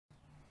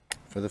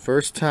For the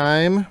first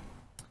time,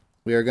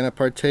 we are going to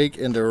partake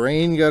in the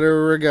rain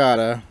gutter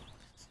regatta.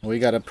 We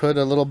got to put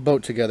a little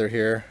boat together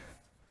here.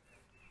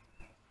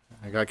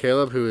 I got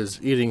Caleb, who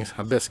is eating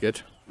a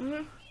biscuit,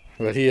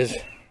 but he is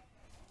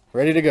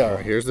ready to go.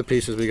 Here's the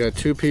pieces. We got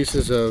 2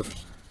 pieces of,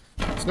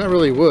 it's not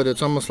really wood,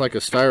 it's almost like a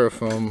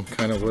styrofoam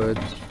kind of wood.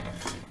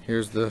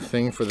 Here's the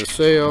thing for the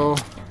sail.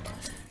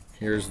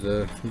 Here's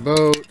the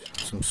boat,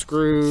 some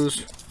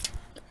screws,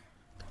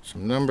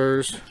 some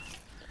numbers.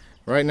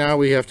 Right now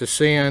we have to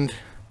sand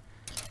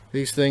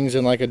these things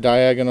in like a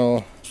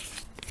diagonal,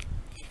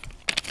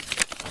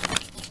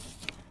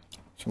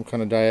 some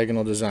kind of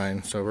diagonal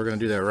design. So we're going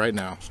to do that right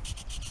now.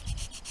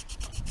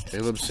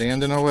 Caleb's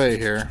sanding away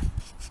here.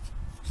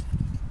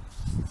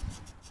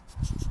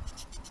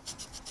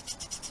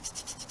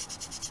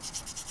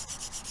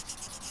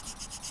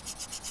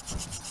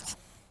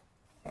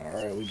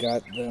 Alright, we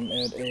got them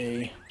at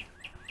a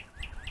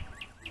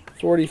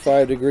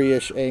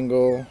 45-degree-ish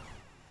angle,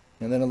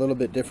 and then a little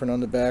bit different on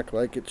the back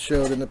like it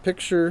showed in the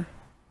picture.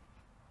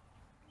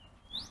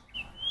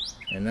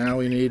 And now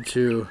we need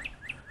to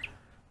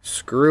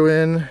screw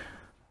in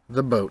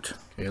the boat.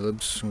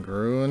 Caleb's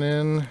screwing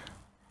in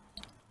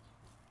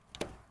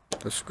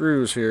the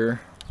screws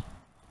here.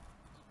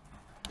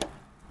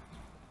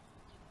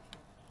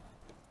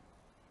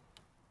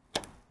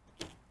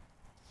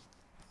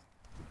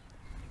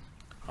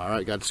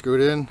 Alright, got it screwed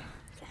in.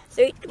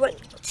 3, 2, 1.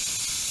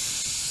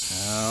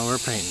 Now we're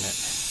painting it.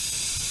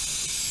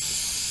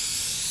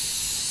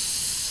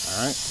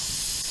 Alright.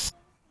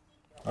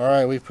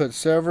 Alright, we put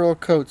several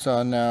coats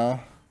on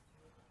now.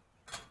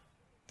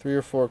 3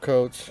 or 4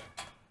 coats.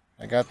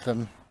 I got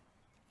the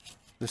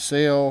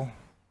sail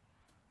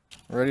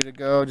ready to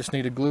go. Just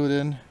need to glue it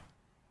in.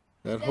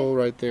 That hole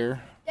right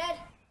there. Dad.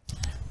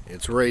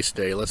 It's race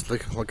day. Let's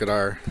look at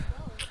our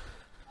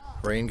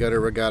rain gutter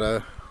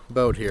regatta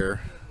boat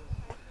here.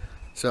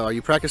 So, are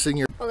you practicing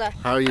your... Okay.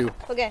 How are you?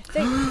 Okay.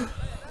 3.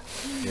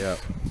 Yeah.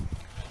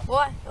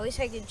 What? At least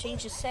I can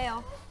change the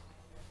sail.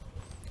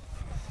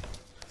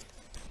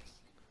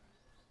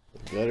 The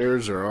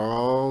gutters are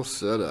all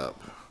set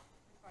up.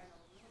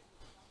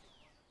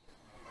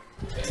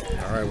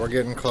 Alright, we're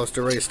getting close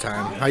to race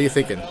time. How you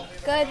thinking?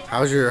 Good.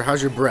 How's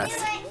your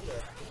breath?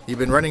 You've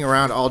been running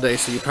around all day,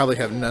 so you probably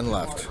have none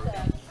left.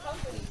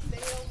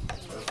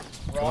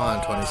 Come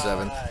on,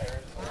 27.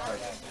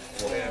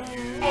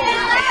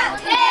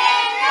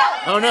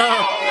 Oh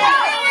no!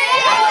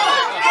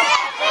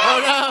 Oh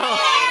no!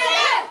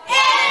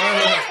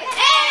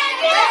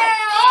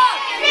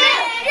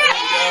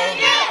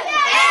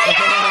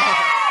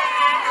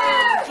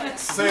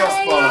 Sail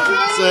spot.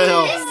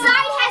 Sail. This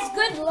side has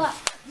good luck.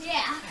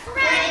 Yeah.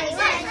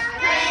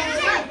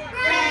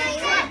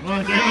 Come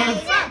on, Caleb.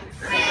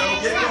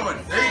 Get going.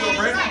 There you go,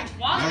 Brandon.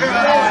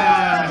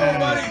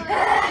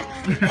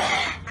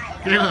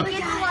 Caleb.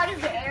 Get a lot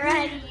of air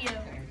out of you.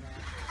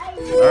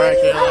 Alright,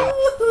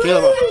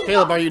 Caleb.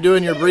 Caleb, are you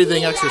doing your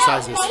breathing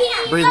exercises?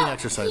 Breathing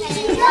exercises. This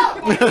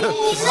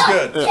is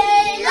good. Yeah.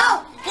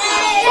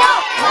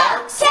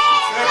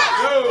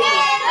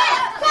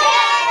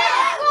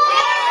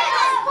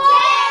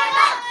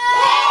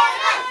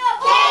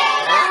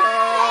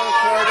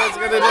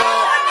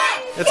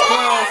 It's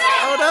close.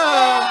 Oh no!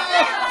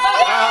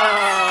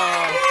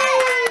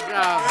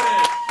 Oh,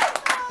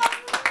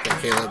 okay,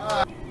 Caleb.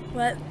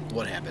 What?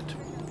 What happened?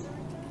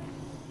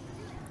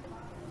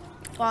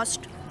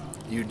 Lost.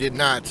 You did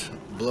not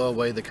blow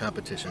away the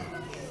competition.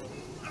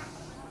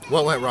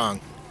 What went wrong?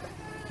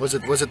 Was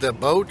it the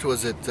boat?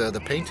 Was it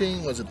the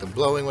painting? Was it the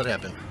blowing? What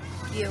happened?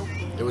 You.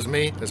 It was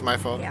me. It's my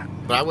fault. Yeah.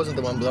 But I wasn't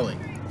the one blowing.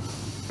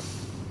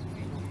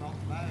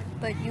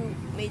 But you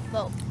made the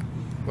boat.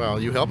 Well,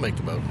 you helped make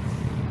the boat.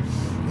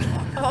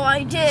 All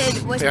I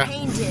did was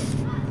paint it.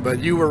 But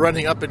you were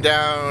running up and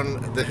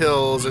down the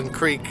hills and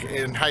creek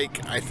and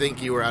hike. I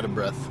think you were out of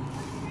breath.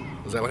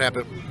 Was that what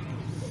happened?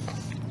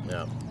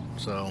 Yeah.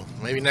 So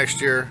maybe next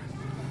year.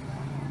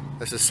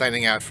 This is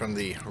signing out from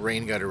the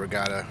rain gutter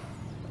regatta.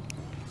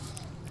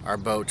 Our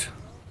boat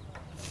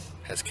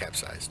has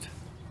capsized.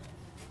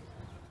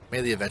 May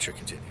the adventure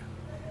continue.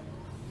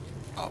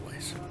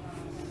 Always.